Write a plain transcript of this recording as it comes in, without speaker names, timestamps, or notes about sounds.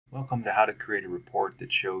Welcome to how to create a report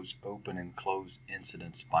that shows open and closed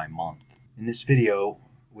incidents by month. In this video,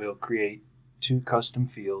 we'll create two custom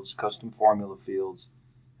fields, custom formula fields,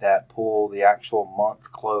 that pull the actual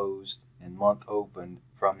month closed and month opened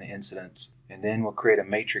from the incidents. And then we'll create a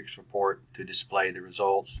matrix report to display the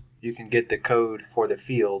results. You can get the code for the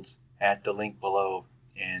fields at the link below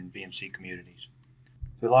in BMC Communities.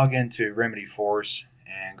 So log into Remedyforce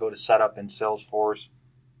and go to Setup in Salesforce.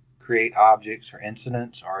 Create objects or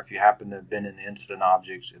incidents, or if you happen to have been in the incident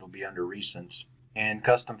objects, it'll be under recents. And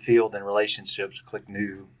custom field and relationships, click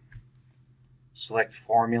new. Select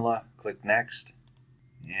formula, click next,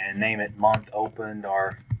 and name it month opened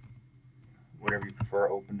or whatever you prefer,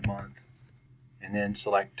 opened month. And then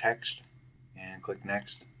select text and click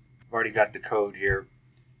next. I've already got the code here.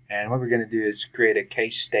 And what we're going to do is create a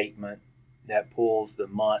case statement that pulls the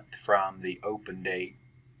month from the open date.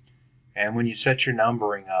 And when you set your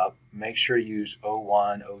numbering up, make sure you use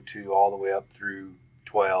 01, 02, all the way up through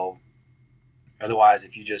 12. Otherwise,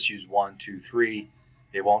 if you just use 1, 2, 3,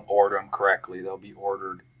 it won't order them correctly. They'll be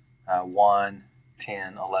ordered 1,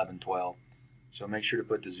 10, 11, 12. So make sure to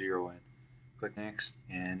put the 0 in. Click next,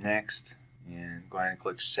 and go ahead and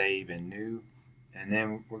click save and new. And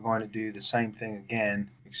then we're going to do the same thing again,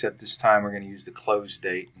 except this time we're going to use the close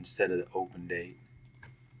date instead of the open date.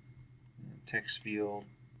 Text field.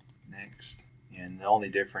 Next, and the only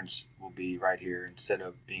difference will be right here. Instead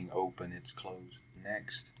of being open, it's closed.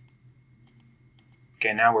 Next.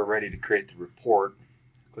 Okay, now we're ready to create the report.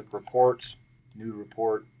 Click Reports, New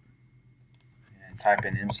Report, and type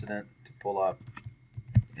in Incident to pull up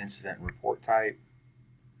Incident Report Type.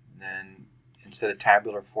 And then instead of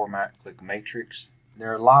tabular format, click Matrix. There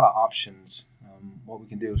are a lot of options. What we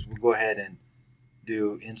can do is we'll go ahead and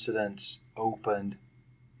do incidents opened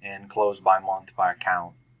and closed by month by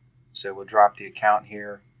account. So we'll drop the account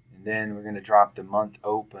here, and then we're going to drop the month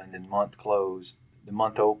opened and month closed. The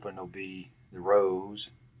month opened will be the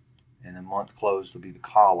rows, and the month closed will be the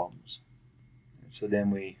columns. And so then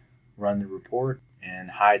we run the report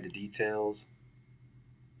and hide the details.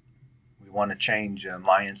 We want to change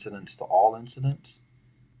my incidents to all incidents,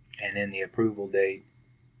 and then the approval date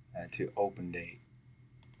to open date.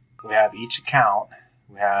 We have each account.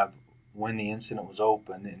 We have when the incident was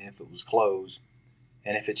open and if it was closed.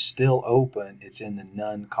 And if it's still open, it's in the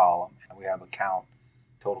none column. And we have a count,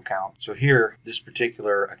 total count. So here, this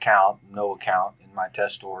particular account, no account in my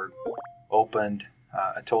test org, opened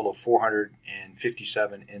a total of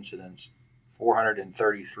 457 incidents.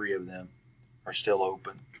 433 of them are still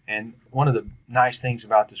open. And one of the nice things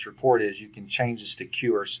about this report is you can change this to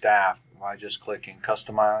queue or staff by just clicking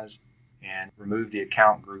Customize and remove the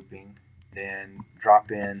account grouping. Then drop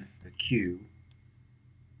in the queue.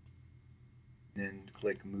 Then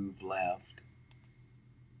click Move Left.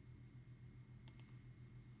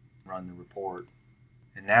 Run the report.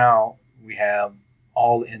 And now we have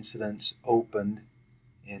all incidents opened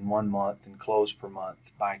in 1 month and closed per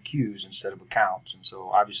month by queues instead of accounts. And so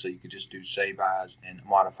obviously you could just do Save As and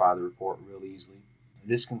modify the report real easily.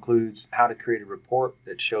 This concludes how to create a report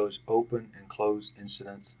that shows open and closed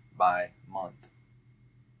incidents by month.